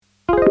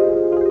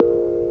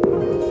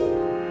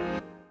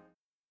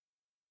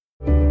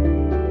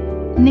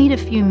Need a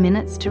few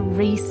minutes to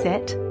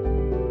reset?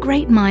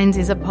 Great Minds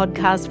is a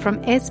podcast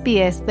from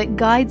SBS that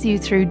guides you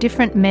through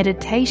different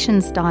meditation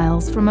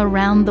styles from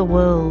around the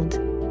world.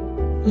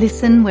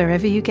 Listen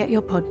wherever you get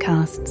your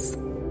podcasts.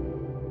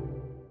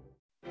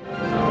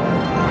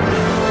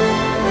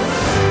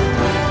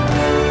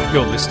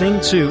 You're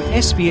listening to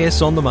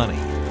SBS On The Money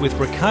with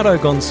Ricardo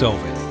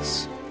Gonçalves.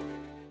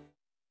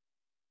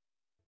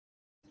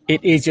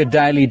 It is your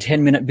daily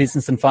 10-minute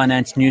business and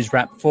finance news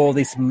wrap for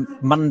this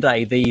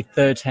Monday, the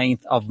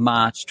 13th of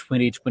March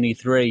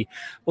 2023.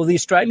 Well, the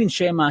Australian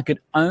share market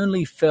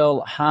only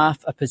fell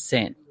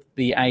 0.5%.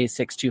 The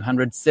ASX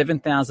 200,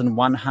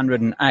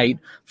 7,108,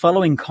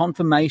 following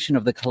confirmation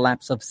of the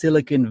collapse of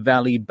Silicon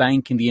Valley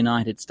Bank in the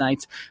United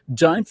States.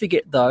 Don't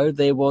forget, though,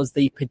 there was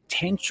the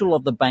potential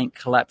of the bank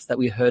collapse that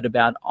we heard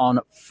about on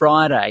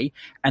Friday,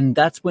 and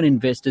that's when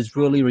investors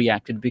really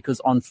reacted, because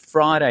on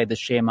Friday the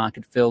share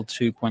market fell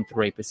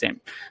 2.3%.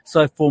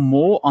 So for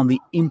more on the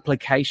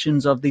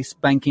implications of this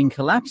banking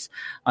collapse,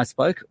 I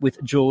spoke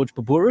with George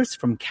Babouris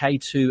from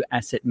K2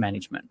 Asset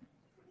Management.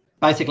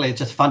 Basically, it's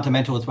just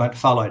fundamentals weren't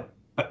followed.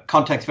 But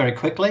context very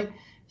quickly,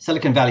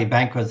 Silicon Valley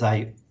Bank was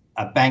a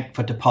bank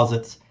for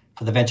deposits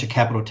for the venture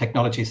capital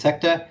technology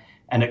sector,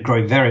 and it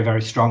grew very,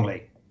 very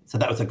strongly. So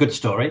that was a good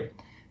story.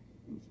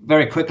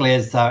 Very quickly,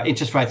 as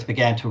interest rates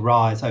began to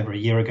rise over a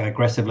year ago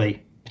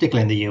aggressively,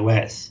 particularly in the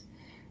US,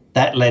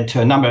 that led to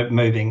a number of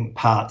moving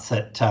parts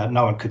that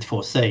no one could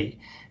foresee.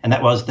 And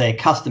that was their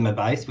customer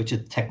base, which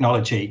is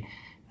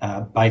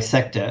technology-based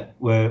sector,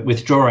 were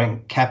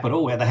withdrawing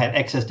capital where they had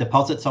excess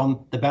deposits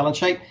on the balance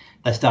sheet.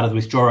 They started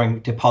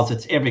withdrawing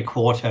deposits every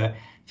quarter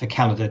for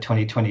calendar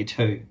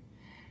 2022.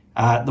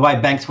 The way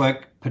banks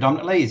work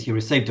predominantly is you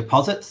receive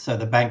deposits, so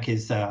the bank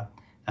is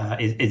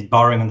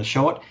borrowing on the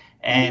short.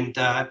 And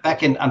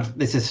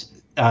this is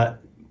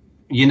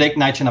unique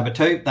nature number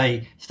two.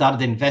 They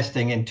started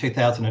investing in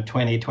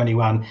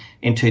 2020-21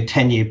 into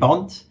 10-year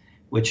bonds,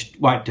 which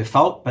won't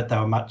default, but they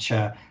were much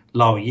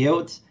lower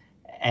yields.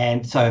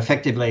 And so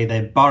effectively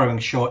they're borrowing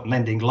short and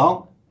lending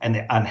long, and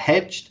they're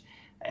unhedged.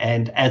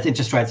 And as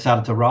interest rates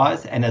started to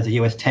rise, and as the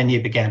US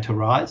 10-year began to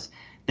rise,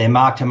 their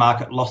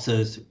mark-to-market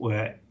losses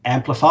were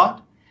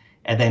amplified.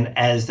 And then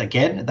as,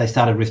 again, they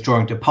started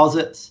withdrawing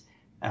deposits,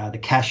 the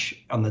cash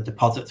on the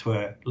deposits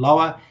were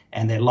lower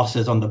and their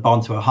losses on the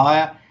bonds were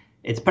higher.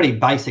 It's pretty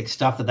basic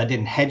stuff that they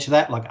didn't hedge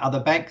that like other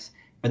banks,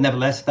 but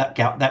nevertheless,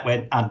 that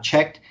went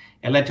unchecked.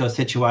 It led to a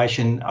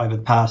situation over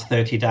the past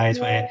 30 days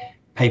where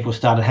people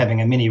started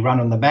having a mini run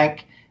on the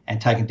bank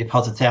and taking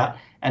deposits out.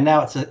 And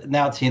now it's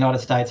the United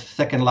States'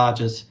 second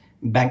largest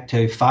bank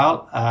to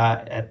fail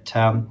at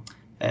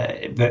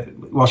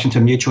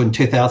Washington Mutual in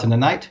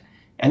 2008.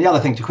 And the other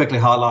thing to quickly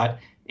highlight,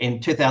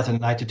 in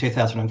 2008 to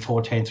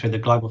 2014, through the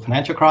global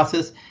financial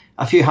crisis,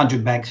 a few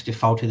hundred banks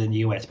defaulted in the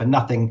US, but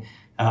nothing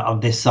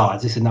of this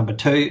size. This is number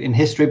two in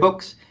history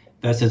books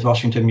versus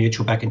Washington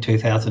Mutual back in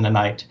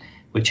 2008,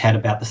 which had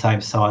about the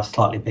same size,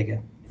 slightly bigger.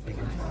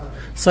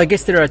 So I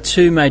guess there are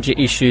two major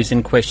issues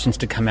and questions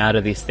to come out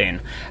of this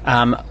then.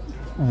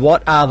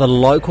 What are the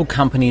local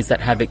companies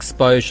that have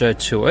exposure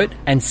to it?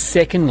 And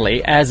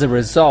secondly, as a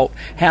result,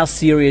 how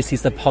serious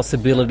is the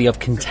possibility of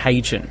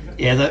contagion?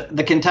 Yeah,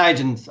 the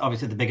contagion's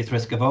obviously the biggest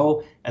risk of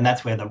all, and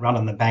that's where the run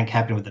on the bank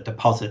happened with the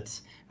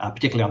deposits,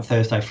 particularly on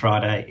Thursday,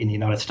 Friday in the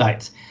United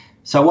States.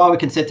 So while we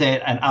can sit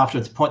there and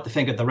afterwards point the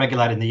finger at the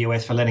regulator in the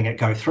US for letting it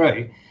go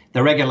through,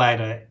 the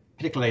regulator,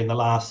 particularly in the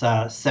last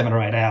 7 or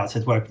 8 hours,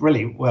 has worked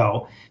really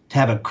well to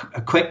have a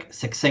quick,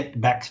 succinct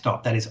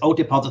backstop. That is, all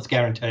deposits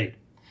guaranteed.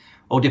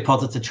 All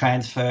deposits are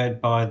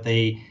transferred by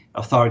the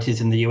authorities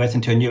in the US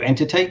into a new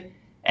entity,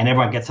 and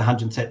everyone gets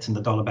 100 cents in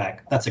the dollar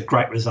back. That's a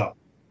great result.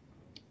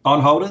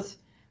 Bondholders,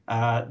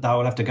 they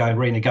will have to go and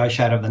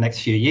renegotiate over the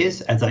next few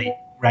years as they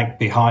rank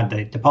behind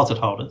the deposit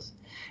holders.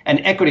 And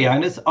equity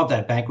owners of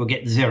that bank will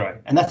get zero.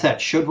 And that's how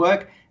it should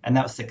work, and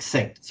that's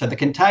succinct. So the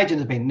contagion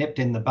has been nipped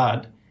in the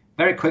bud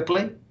very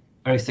quickly,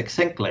 very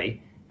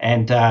succinctly,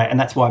 and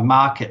that's why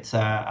markets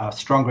are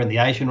stronger in the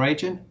Asian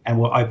region and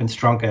will open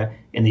stronger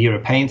in the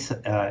European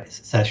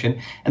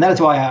session. And that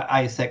is why our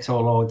ASX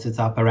All Ords is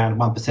up around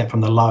 1% from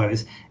the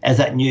lows as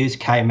that news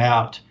came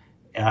out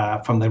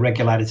from the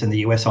regulators in the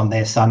US on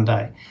their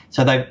Sunday.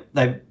 So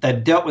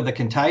they've dealt with the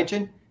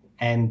contagion,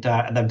 and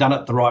they've done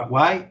it the right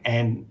way,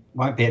 and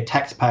won't be a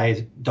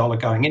taxpayer's dollar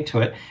going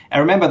into it.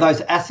 And remember,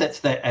 those assets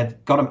that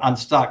have got them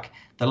unstuck,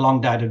 the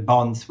long-dated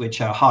bonds,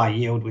 which are high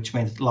yield, which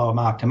means lower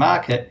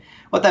mark-to-market,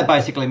 what that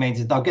basically means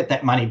is they'll get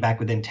that money back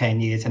within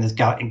 10 years and is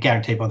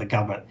guaranteed by the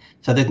government.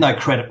 So there's no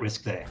credit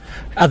risk there.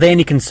 Are there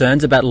any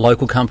concerns about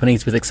local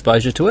companies with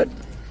exposure to it?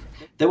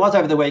 There was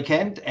over the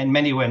weekend, and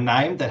many were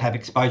named that have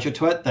exposure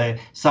to it.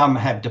 Some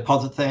have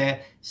deposits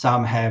there,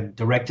 some have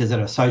directors that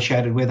are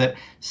associated with it,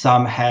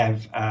 some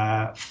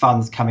have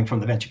funds coming from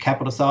the venture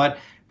capital side.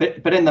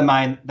 But in the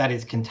main, that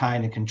is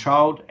contained and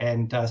controlled,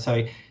 and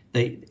so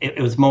it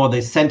was more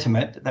the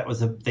sentiment that was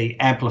the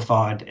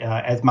amplified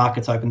as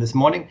markets opened this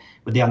morning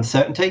with the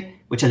uncertainty,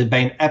 which has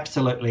been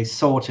absolutely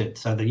sorted.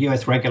 So the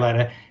US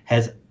regulator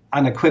has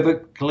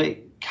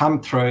unequivocally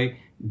come through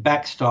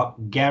backstop,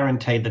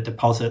 guarantee the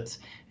deposits,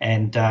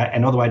 and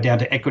all the way down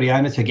to equity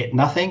owners who get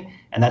nothing,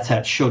 and that's how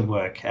it should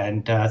work.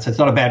 And so it's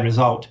not a bad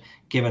result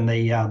given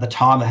the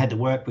time they had to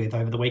work with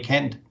over the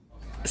weekend.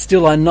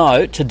 Still, I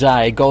know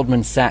today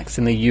Goldman Sachs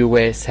in the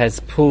US has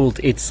pulled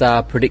its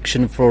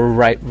prediction for a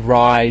rate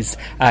rise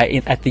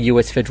at the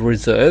US Federal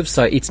Reserve,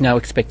 so it's now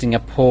expecting a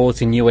pause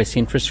in US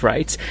interest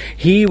rates.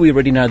 Here we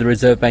already know the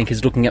Reserve Bank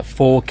is looking at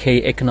 4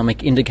 key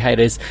economic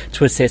indicators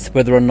to assess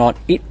whether or not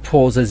it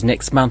pauses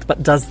next month.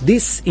 But does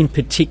this in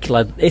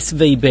particular,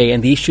 SVB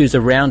and the issues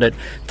around it,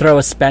 throw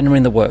a spanner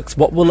in the works?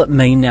 What will it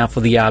mean now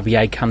for the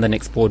RBA come the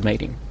next board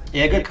meeting?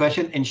 Yeah, good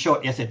question. In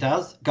short, yes, it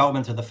does.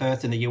 Goldman's are the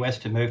first in the US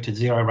to move to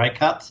 0 rate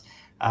cuts.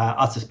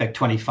 I suspect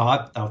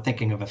 25. They were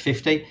thinking of a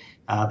 50.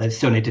 They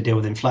still need to deal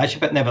with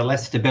inflation, but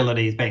nevertheless,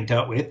 stability is being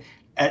dealt with.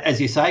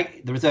 As you say,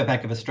 the Reserve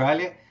Bank of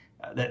Australia,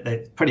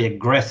 they're pretty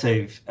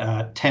aggressive,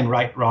 10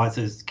 rate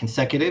rises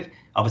consecutive,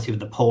 obviously with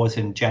the pause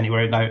in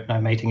January,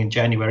 no meeting in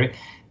January.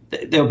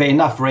 There'll be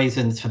enough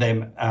reasons for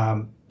them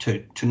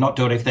to not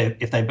do it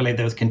if they believe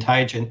there was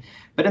contagion.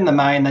 But in the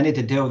main, they need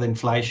to deal with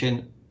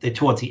inflation. They're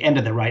towards the end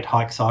of the rate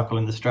hike cycle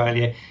in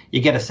Australia.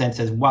 You get a sense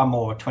there's one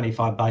more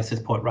 25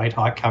 basis point rate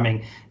hike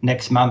coming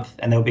next month,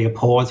 and there'll be a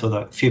pause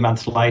or a few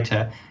months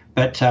later.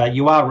 But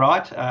you are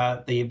right.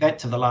 The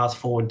events of the last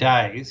 4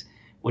 days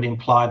would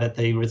imply that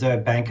the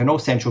Reserve Bank and all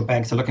central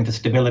banks are looking for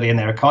stability in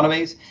their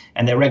economies,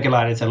 and their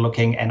regulators are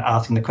looking and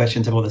asking the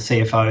questions of all the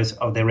CFOs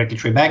of their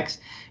regulatory banks.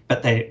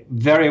 But they're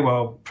very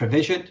well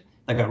provisioned.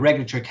 They've got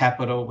regulatory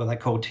capital, what they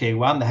call Tier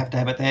 1. They have to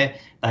have it there.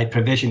 They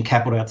provision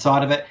capital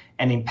outside of it.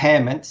 And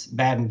impairments,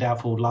 bad and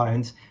doubtful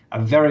loans, are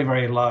very,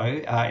 very low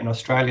in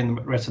Australia and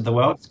the rest of the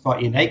world. It's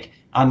quite unique,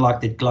 unlike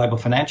the global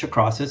financial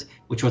crisis,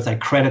 which was a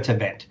credit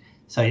event.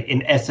 So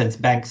in essence,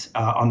 banks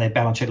are on their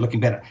balance sheet looking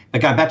better.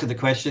 But going back to the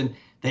question,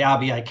 the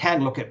RBA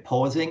can look at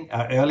pausing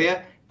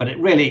earlier, but it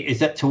really is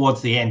that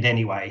towards the end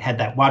anyway. Had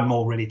that one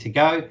more ready to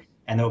go,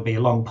 and there will be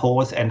a long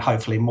pause, and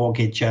hopefully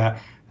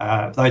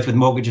those with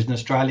mortgages in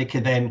Australia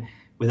can then,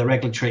 with a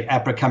regulatory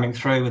APRA coming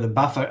through with a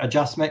buffer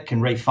adjustment,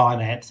 can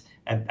refinance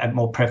at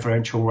more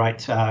preferential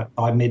rates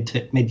by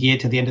mid-year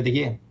to the end of the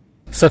year.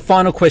 So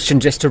final question,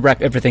 just to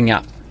wrap everything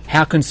up.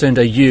 How concerned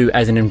are you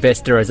as an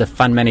investor, as a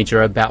fund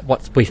manager, about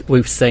what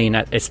we've seen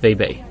at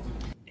SVB?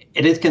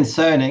 It is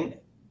concerning,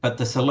 but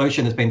the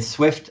solution has been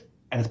swift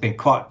and it's been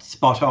quite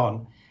spot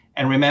on.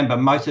 And remember,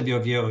 most of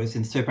your viewers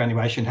in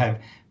superannuation have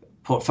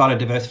portfolio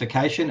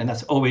diversification, and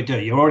that's all we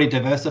do. You're already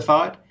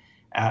diversified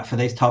for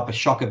these type of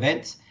shock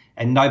events,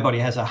 and nobody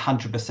has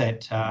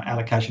 100%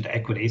 allocation to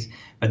equities.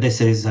 But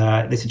this is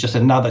just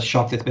another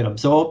shock that's been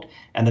absorbed,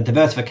 and the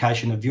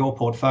diversification of your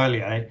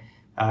portfolio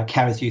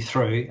carries you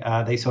through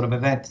these sort of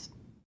events.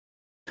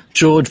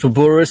 George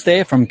Verbouris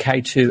there from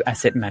K2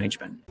 Asset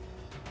Management.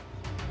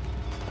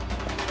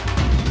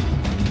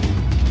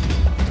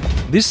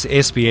 This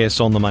SBS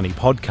On The Money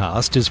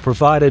podcast is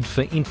provided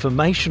for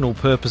informational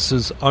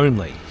purposes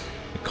only.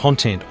 The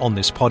content on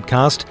this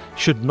podcast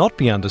should not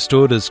be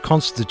understood as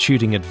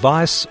constituting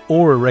advice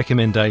or a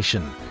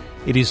recommendation.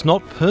 It is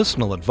not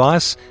personal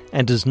advice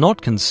and does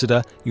not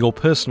consider your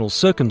personal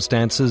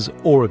circumstances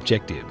or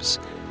objectives.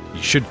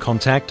 You should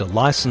contact a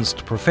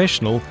licensed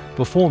professional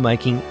before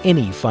making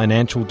any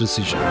financial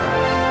decision.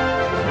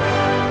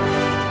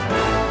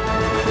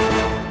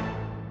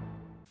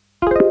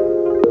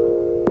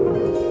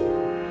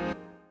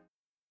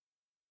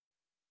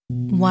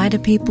 Why do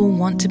people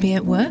want to be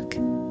at work?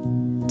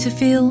 To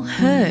feel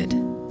heard,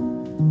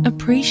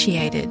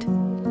 appreciated,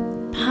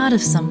 part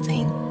of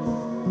something,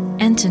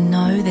 and to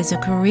know there's a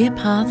career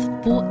path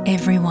for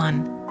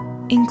everyone.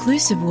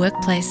 Inclusive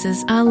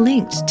workplaces are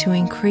linked to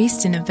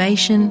increased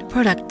innovation,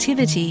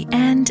 productivity,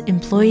 and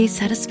employee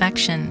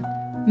satisfaction.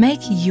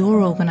 Make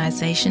your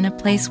organisation a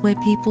place where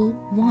people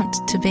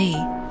want to be.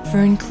 For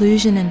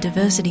inclusion and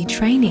diversity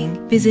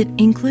training, visit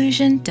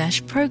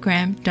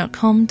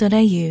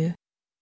inclusion-program.com.au.